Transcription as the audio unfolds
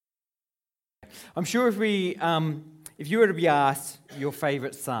I'm sure if you were to be asked your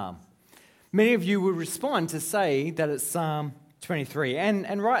favourite psalm, many of you would respond to say that it's Psalm 23,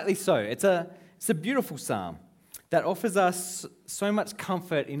 and rightly so. It's a beautiful psalm that offers us so much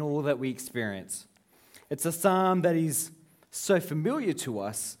comfort in all that we experience. It's a psalm that is so familiar to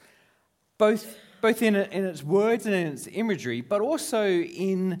us, both in its words and in its imagery, but also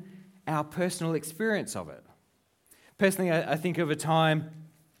in our personal experience of it. Personally, I think of a time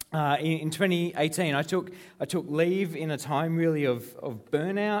in 2018. I took leave in a time really of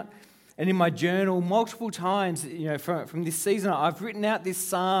burnout, and in my journal multiple times, from this season, I've written out this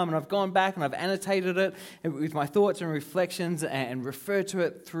psalm and I've gone back and I've annotated it with my thoughts and reflections and referred to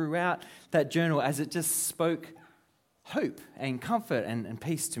it throughout that journal as it just spoke hope and comfort and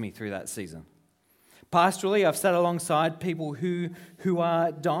peace to me through that season. Pastorally, I've sat alongside people who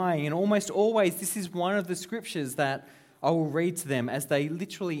are dying, and almost always this is one of the scriptures that I will read to them as they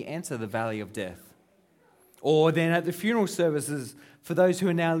literally enter the valley of death. Or then at the funeral services for those who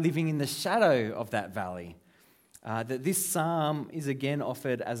are now living in the shadow of that valley, that this psalm is again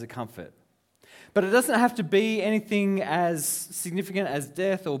offered as a comfort. But it doesn't have to be anything as significant as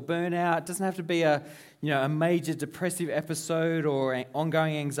death or burnout. It doesn't have to be a major depressive episode or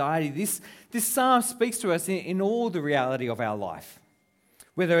ongoing anxiety. This psalm speaks to us in all the reality of our life,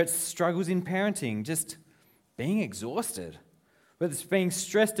 whether it's struggles in parenting, just being exhausted, whether it's being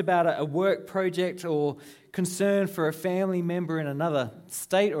stressed about a work project or concern for a family member in another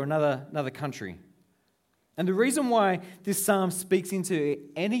state or another country. And the reason why this psalm speaks into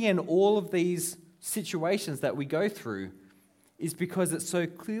any and all of these situations that we go through is because it so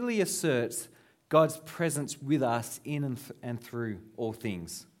clearly asserts God's presence with us in and through all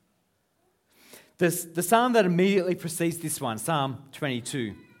things. The psalm that immediately precedes this one, Psalm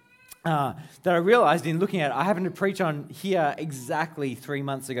 22, that I realized in looking at it, I happened to preach on here exactly 3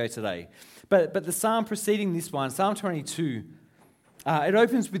 months ago today. But the psalm preceding this one, Psalm 22, it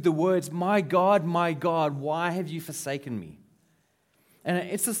opens with the words, my God, why have you forsaken me?" And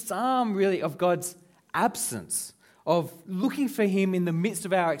it's a psalm really of God's absence, of looking for him in the midst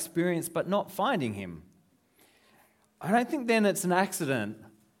of our experience but not finding him. I don't think then it's an accident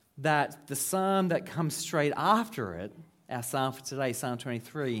that the psalm that comes straight after it, our psalm for today, Psalm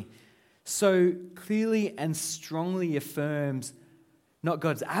 23, so clearly and strongly affirms not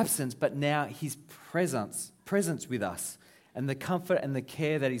God's absence, but now his presence with us, and the comfort and the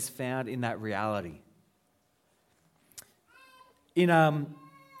care that is found in that reality.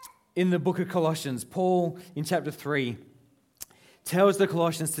 In the book of Colossians, Paul, in chapter 3, tells the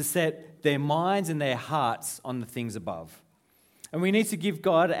Colossians to set their minds and their hearts on the things above. And we need to give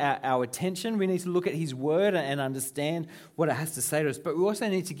God our attention. We need to look at his word and understand what it has to say to us. But we also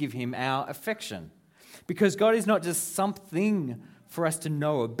need to give him our affection. Because God is not just something for us to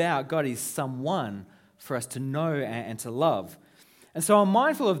know about. God is someone for us to know and to love. And so I'm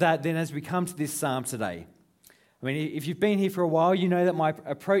mindful of that then as we come to this psalm today. I mean, if you've been here for a while, you know that my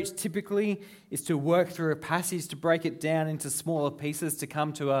approach typically is to work through a passage, to break it down into smaller pieces, to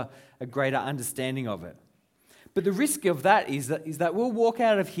come to a greater understanding of it. But the risk of that is that we'll walk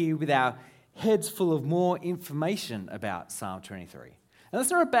out of here with our heads full of more information about Psalm 23. And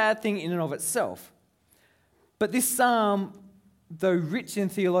that's not a bad thing in and of itself. But this psalm, though rich in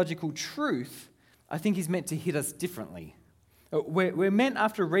theological truth, I think is meant to hit us differently. We're meant,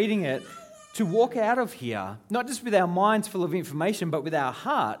 after reading it, to walk out of here, not just with our minds full of information, but with our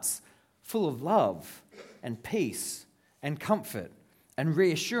hearts full of love and peace and comfort and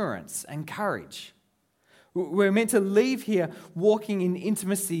reassurance and courage. We're meant to leave here walking in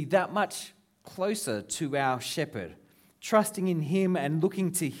intimacy that much closer to our shepherd, trusting in him and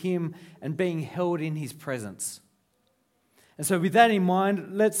looking to him and being held in his presence. And so with that in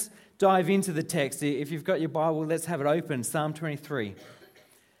mind, let's dive into the text. If you've got your Bible, let's have it open, Psalm 23.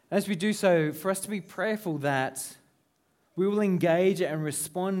 As we do so, for us to be prayerful that we will engage and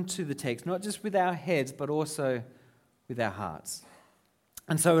respond to the text, not just with our heads, but also with our hearts.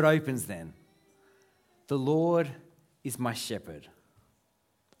 And so it opens then. The Lord is my shepherd.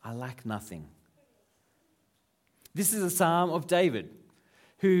 I lack nothing. This is a psalm of David,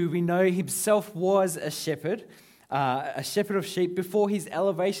 who we know himself was a shepherd of sheep before his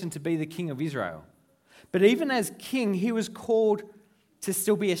elevation to be the king of Israel. But even as king, he was called to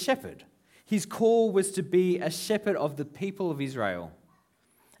still be a shepherd. His call was to be a shepherd of the people of Israel.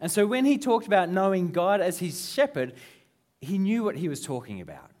 And so when he talked about knowing God as his shepherd, he knew what he was talking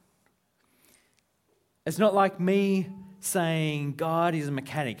about. It's not like me saying God is a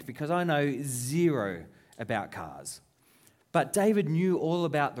mechanic, because I know zero about cars. But David knew all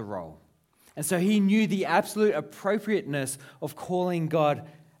about the role. And so he knew the absolute appropriateness of calling God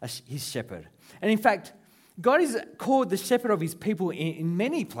his shepherd. And in fact, God is called the shepherd of his people in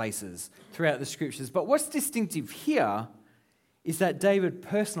many places throughout the scriptures. But what's distinctive here is that David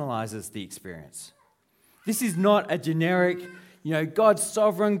personalizes the experience. This is not a generic, God's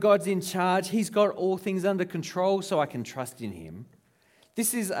sovereign, God's in charge, he's got all things under control, so I can trust in him.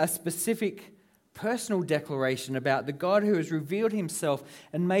 This is a specific personal declaration about the God who has revealed himself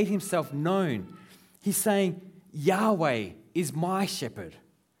and made himself known. He's saying, Yahweh is my shepherd.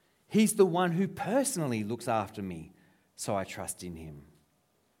 He's the one who personally looks after me, so I trust in him.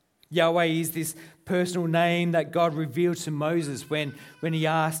 Yahweh is this personal name that God revealed to Moses when he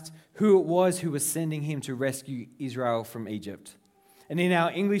asked who it was who was sending him to rescue Israel from Egypt. And in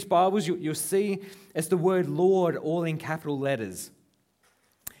our English Bibles, you'll see it's the word Lord all in capital letters.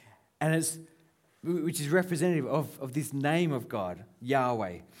 And which is representative of this name of God,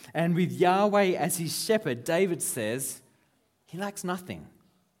 Yahweh. And with Yahweh as his shepherd, David says, he lacks nothing.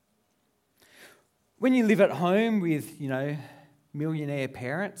 When you live at home with, millionaire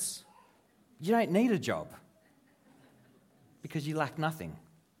parents, you don't need a job because you lack nothing.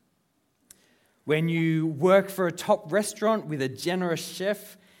 When you work for a top restaurant with a generous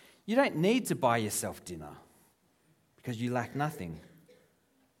chef, you don't need to buy yourself dinner because you lack nothing.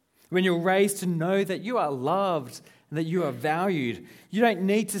 When you're raised to know that you are loved and that you are valued, you don't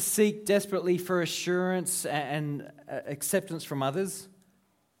need to seek desperately for assurance and acceptance from others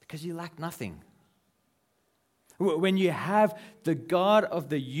because you lack nothing. When you have the God of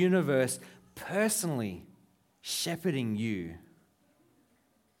the universe personally shepherding you,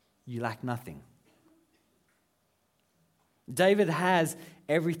 you lack nothing. David has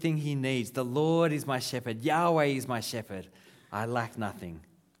everything he needs. The Lord is my shepherd. Yahweh is my shepherd. I lack nothing.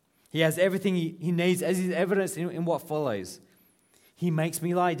 He has everything he needs, as is evidenced in what follows. He makes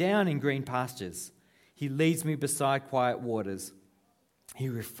me lie down in green pastures. He leads me beside quiet waters. He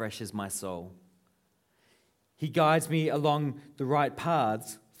refreshes my soul. He guides me along the right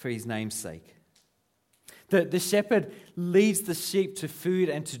paths for his name's sake. The shepherd leads the sheep to food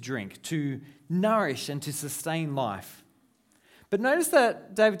and to drink, to nourish and to sustain life. But notice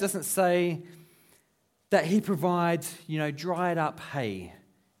that David doesn't say that he provides, dried up hay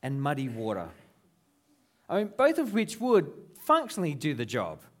and muddy water. Both of which would functionally do the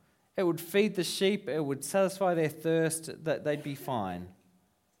job. It would feed the sheep, it would satisfy their thirst, that they'd be fine.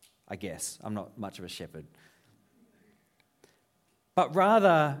 I guess. I'm not much of a shepherd. But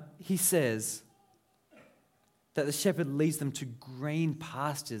rather, he says that the shepherd leads them to green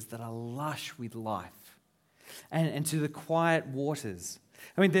pastures that are lush with life and to the quiet waters.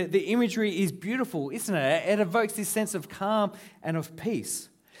 The imagery is beautiful, isn't it? It evokes this sense of calm and of peace.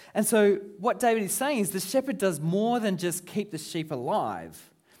 And so what David is saying is the shepherd does more than just keep the sheep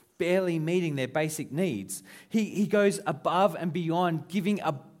alive, barely meeting their basic needs. He goes above and beyond, giving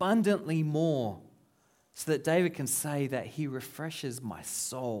abundantly more, so that David can say that he refreshes my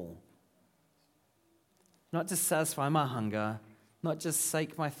soul. Not to satisfy my hunger, not just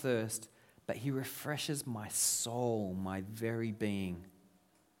sate my thirst, but he refreshes my soul, my very being.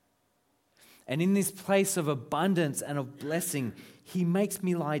 And in this place of abundance and of blessing, he makes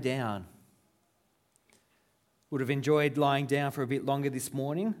me lie down. Would have enjoyed lying down for a bit longer this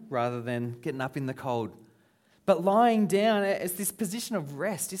morning rather than getting up in the cold. But lying down is this position of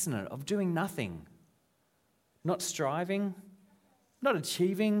rest, isn't it? Of doing nothing. Not striving, not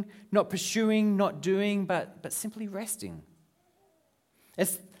achieving, not pursuing, not doing, but simply resting.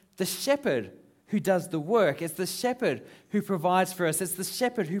 It's the shepherd who does the work. It's the shepherd who provides for us. It's the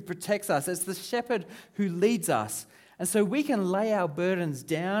shepherd who protects us. It's the shepherd who leads us. And so we can lay our burdens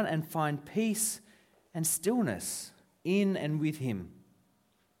down and find peace and stillness in and with him.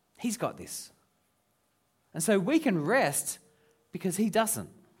 He's got this. And so we can rest because he doesn't.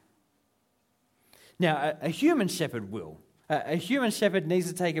 Now, a human shepherd will. A human shepherd needs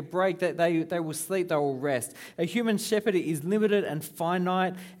to take a break. They will sleep, they will rest. A human shepherd is limited and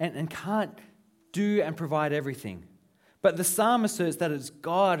finite and can't do and provide everything. But the psalm asserts that it's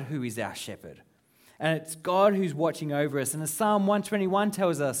God who is our shepherd. And it's God who's watching over us. And as Psalm 121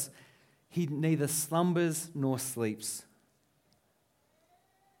 tells us, he neither slumbers nor sleeps.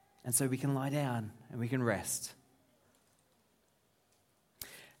 And so we can lie down and we can rest.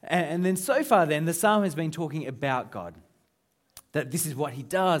 And then so far then, the psalm has been talking about God. That this is what he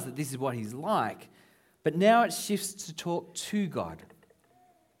does, that this is what he's like. But now it shifts to talk to God.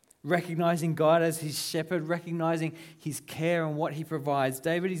 Recognizing God as his shepherd, recognizing his care and what he provides.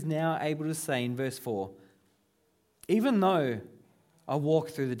 David is now able to say in verse 4, even though I walk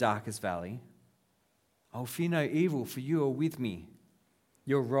through the darkest valley, I will fear no evil, for you are with me.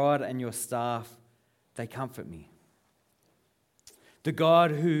 Your rod and your staff, they comfort me. The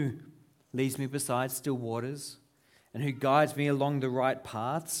God who leads me beside still waters and who guides me along the right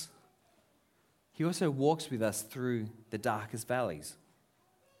paths, he also walks with us through the darkest valleys.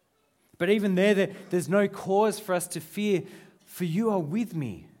 But even there's no cause for us to fear, for you are with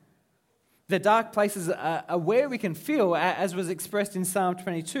me. The dark places are where we can feel, as was expressed in Psalm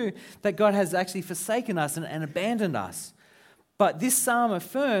 22, that God has actually forsaken us and abandoned us. But this psalm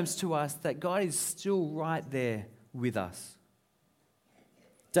affirms to us that God is still right there with us.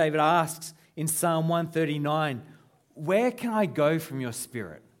 David asks in Psalm 139, "Where can I go from your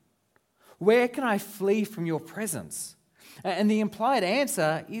spirit? Where can I flee from your presence?" And the implied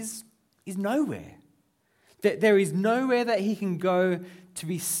answer is nowhere. There is nowhere that he can go to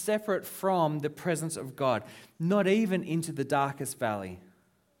be separate from the presence of God, not even into the darkest valley.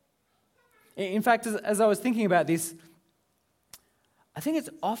 In fact, as I was thinking about this, I think it's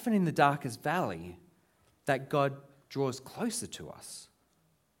often in the darkest valley that God draws closer to us.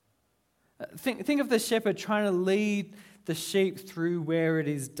 Think of the shepherd trying to lead the sheep through where it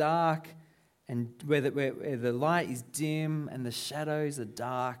is dark and where the light is dim and the shadows are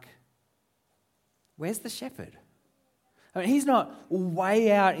dark. Where's the shepherd? I mean, he's not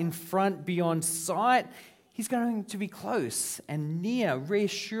way out in front beyond sight. He's going to be close and near,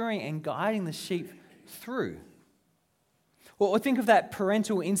 reassuring and guiding the sheep through. Or think of that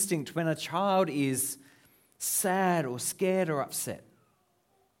parental instinct when a child is sad or scared or upset.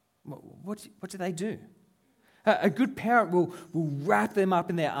 What do they do? A good parent will wrap them up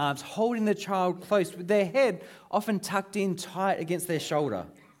in their arms, holding the child close with their head often tucked in tight against their shoulder.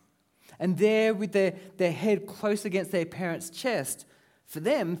 And there with their head close against their parent's chest, for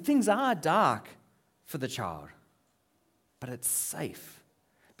them, things are dark for the child. But it's safe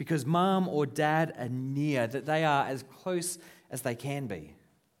because mom or dad are near, that they are as close as they can be.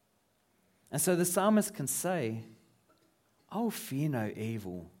 And so the psalmist can say, "I will fear no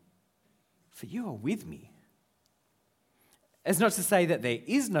evil, for you are with me." It's not to say that there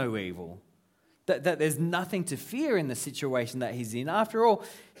is no evil, that there's nothing to fear in the situation that he's in. After all,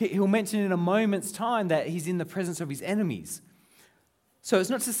 he'll mention in a moment's time that he's in the presence of his enemies. So it's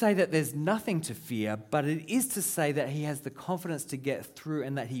not to say that there's nothing to fear, but it is to say that he has the confidence to get through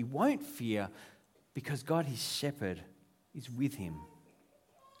and that he won't fear because God, his shepherd, is with him.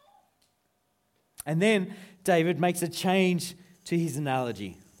 And then David makes a change to his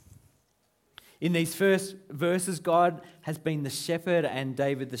analogy. In these first verses, God has been the shepherd and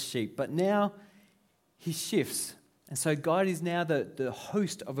David the sheep, but now he shifts. And so God is now the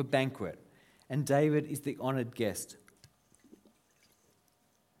host of a banquet, and David is the honored guest.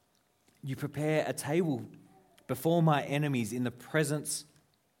 You prepare a table before my enemies in the presence.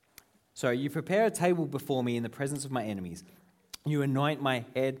 You prepare a table before me in the presence of my enemies. You anoint my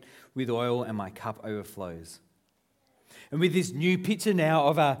head with oil, and my cup overflows. And with this new picture now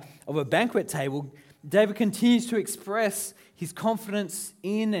of a banquet table, David continues to express his confidence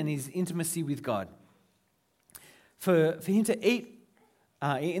in and his intimacy with God. For him to eat,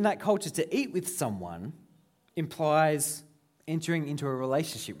 in that culture, to eat with someone implies entering into a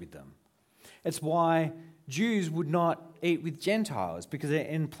relationship with them. It's why Jews would not eat with Gentiles, because it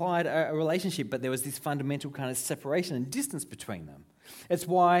implied a relationship, but there was this fundamental kind of separation and distance between them. It's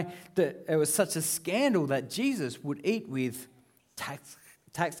why it was such a scandal that Jesus would eat with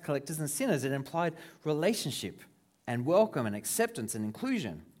tax collectors and sinners. It implied relationship and welcome and acceptance and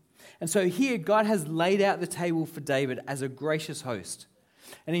inclusion. And so here, God has laid out the table for David as a gracious host.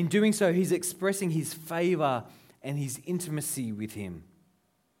 And in doing so, he's expressing his favor and his intimacy with him.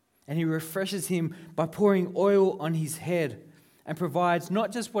 And he refreshes him by pouring oil on his head and provides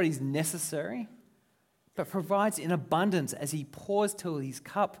not just what is necessary, but provides in abundance as he pours till his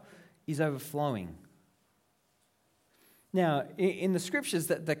cup is overflowing. Now, in the scriptures,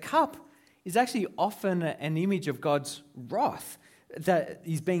 the cup is actually often an image of God's wrath that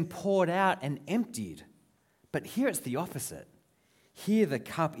is being poured out and emptied. But here it's the opposite. Here the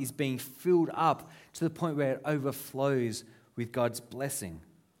cup is being filled up to the point where it overflows with God's blessing.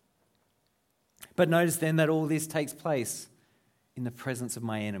 But notice then that all this takes place in the presence of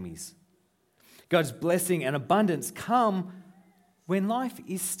my enemies. God's blessing and abundance come when life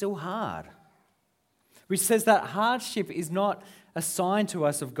is still hard, which says that hardship is not a sign to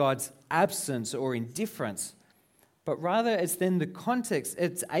us of God's absence or indifference, but rather it's then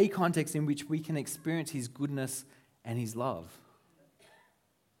it's a context in which we can experience his goodness and his love.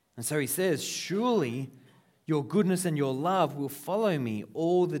 And so he says, surely your goodness and your love will follow me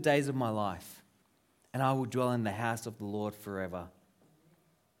all the days of my life, and I will dwell in the house of the Lord forever.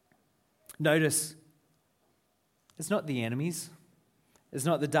 Notice, it's not the enemies, it's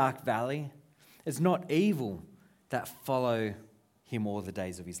not the dark valley, it's not evil that follow him all the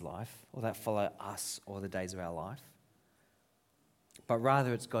days of his life, or that follow us all the days of our life. But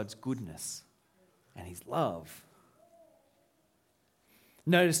rather it's God's goodness and his love.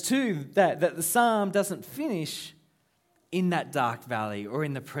 Notice too that the psalm doesn't finish in that dark valley or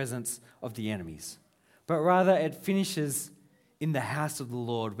in the presence of the enemies, but rather it finishes in the house of the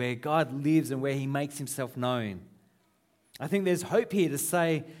Lord, where God lives and where he makes himself known. I think there's hope here to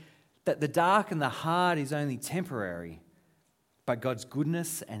say that the dark and the hard is only temporary, but God's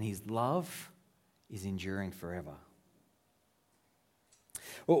goodness and his love is enduring forever.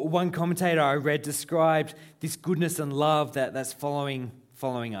 Well, one commentator I read described this goodness and love that's following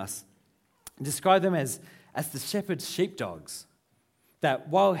us. Described them as the shepherd's sheepdogs. That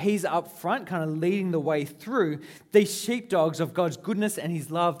while he's up front, kind of leading the way through, these sheepdogs of God's goodness and his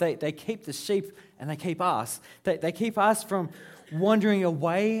love, they keep the sheep and they keep us. They keep us from wandering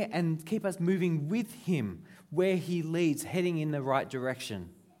away and keep us moving with him where he leads, heading in the right direction.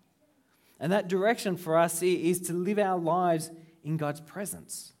 And that direction for us is to live our lives in God's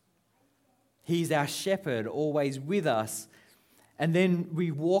presence. He's our shepherd, always with us. And then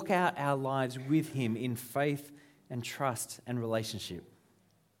we walk out our lives with him in faith and trust and relationship.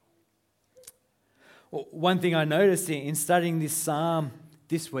 Well, one thing I noticed in studying this psalm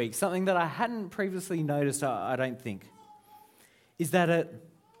this week, something that I hadn't previously noticed, I don't think, is that it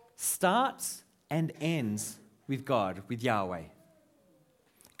starts and ends with God, with Yahweh.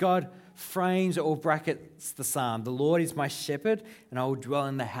 God frames or brackets the psalm. The Lord is my shepherd, and I will dwell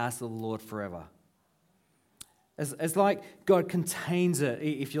in the house of the Lord forever. As like God contains it,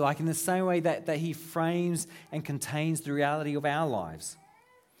 if you like, in the same way that he frames and contains the reality of our lives.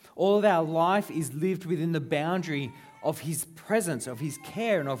 All of our life is lived within the boundary of his presence, of his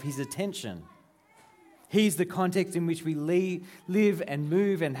care, and of his attention. He's the context in which we live and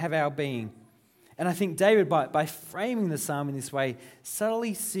move and have our being. And I think David, by framing the psalm in this way,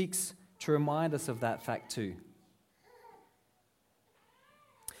 subtly seeks to remind us of that fact too.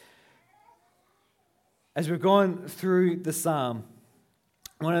 As we've gone through the psalm,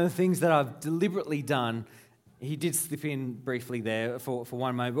 one of the things that I've deliberately done, he did slip in briefly there for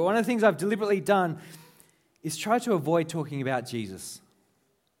one moment, but one of the things I've deliberately done is try to avoid talking about Jesus.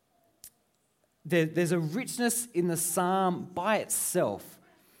 There's a richness in the psalm by itself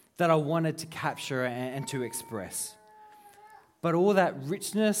that I wanted to capture and to express. But all that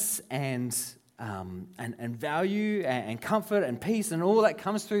richness and value and comfort and peace and all that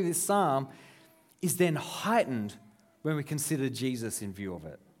comes through this psalm is then heightened when we consider Jesus in view of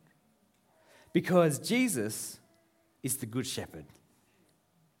it. Because Jesus is the Good Shepherd.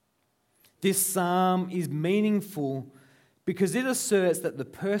 This psalm is meaningful because it asserts that the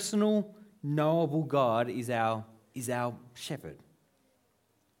personal, knowable God is our shepherd.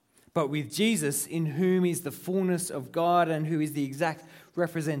 But with Jesus, in whom is the fullness of God and who is the exact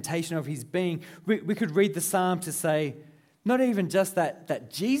representation of his being, we could read the psalm to say, not even just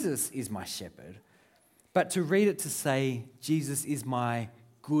that Jesus is my shepherd, but to read it to say, Jesus is my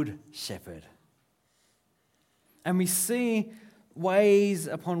good shepherd. And we see ways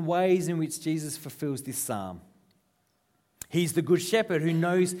upon ways in which Jesus fulfills this psalm. He's the good shepherd who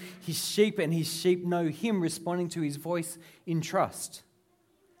knows his sheep, and his sheep know him, responding to his voice in trust.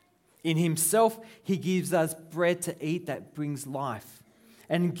 In himself, he gives us bread to eat that brings life,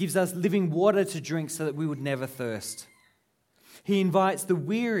 and gives us living water to drink so that we would never thirst. He invites the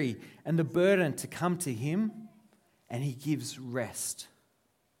weary and the burdened to come to him, and he gives rest.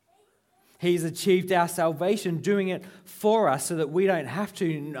 He's achieved our salvation, doing it for us so that we don't have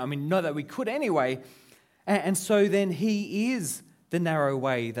to. I mean, not that we could anyway. And so then he is the narrow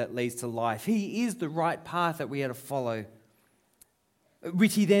way that leads to life. He is the right path that we are to follow,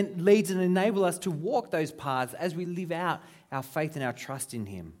 which he then leads and enables us to walk those paths as we live out our faith and our trust in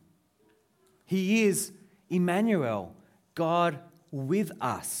him. He is Emmanuel, God with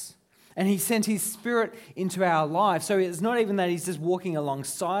us. And he sent his Spirit into our lives. So it's not even that he's just walking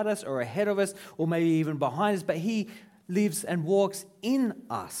alongside us or ahead of us or maybe even behind us, but he lives and walks in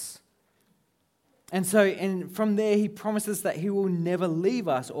us. And from there he promises that he will never leave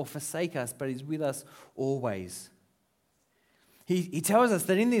us or forsake us, but he's with us always. He tells us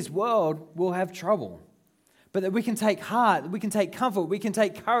that in this world we'll have trouble, but that we can take heart, we can take comfort, we can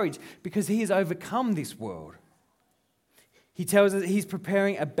take courage because he has overcome this world. He tells us he's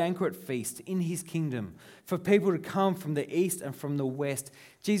preparing a banquet feast in his kingdom for people to come from the east and from the west.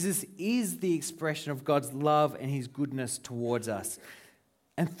 Jesus is the expression of God's love and his goodness towards us.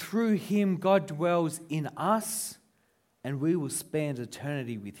 And through him, God dwells in us, and we will spend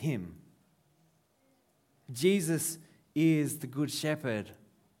eternity with him. Jesus is the good shepherd,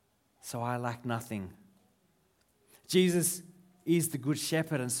 so I lack nothing. Jesus is the good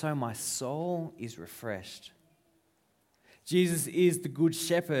shepherd, and so my soul is refreshed. Jesus is the good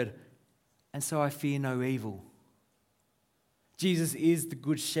shepherd, and so I fear no evil. Jesus is the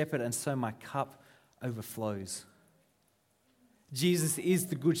good shepherd, and so my cup overflows. Jesus is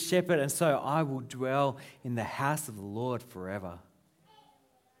the good shepherd, and so I will dwell in the house of the Lord forever.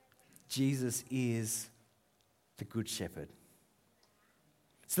 Jesus is the good shepherd.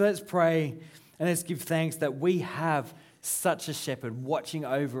 So let's pray and let's give thanks that we have such a shepherd watching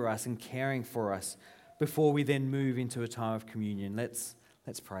over us and caring for us before we then move into a time of communion. Let's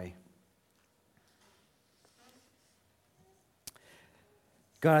pray.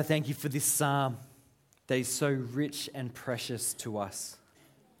 God, I thank you for this psalm that is so rich and precious to us.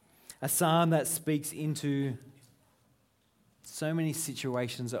 A psalm that speaks into so many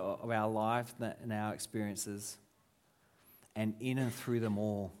situations of our life and our experiences, and in and through them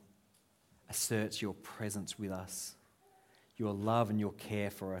all asserts your presence with us, your love and your care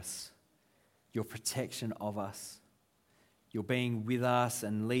for us, your protection of us, your being with us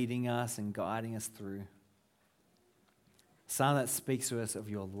and leading us and guiding us through. Psalm that speaks to us of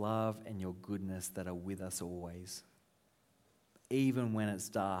your love and your goodness that are with us always, even when it's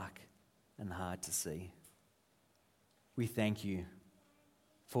dark and hard to see. We thank you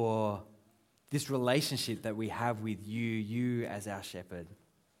for this relationship that we have with you as our shepherd,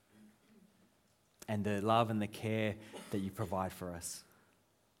 and the love and the care that you provide for us.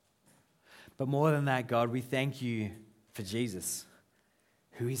 But more than that, God, we thank you for Jesus,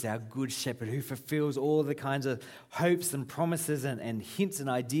 who is our good shepherd, who fulfills all the kinds of hopes and promises and hints and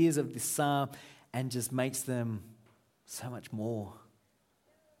ideas of this psalm and just makes them so much more.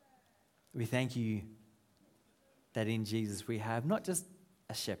 We thank you that in Jesus we have not just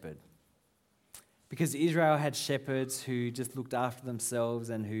a shepherd, because Israel had shepherds who just looked after themselves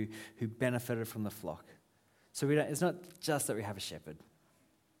and who benefited from the flock. So it's not just that we have a shepherd.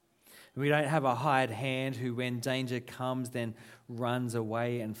 We don't have a hired hand who, when danger comes, then runs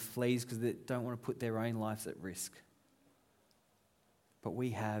away and flees because they don't want to put their own lives at risk. But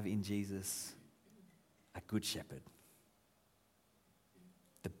we have in Jesus a good shepherd,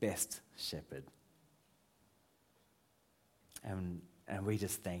 the best shepherd. And we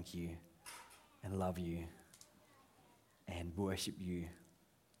just thank you and love you and worship you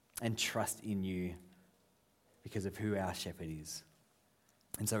and trust in you because of who our shepherd is.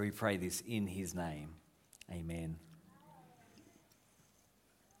 And so we pray this in his name. Amen.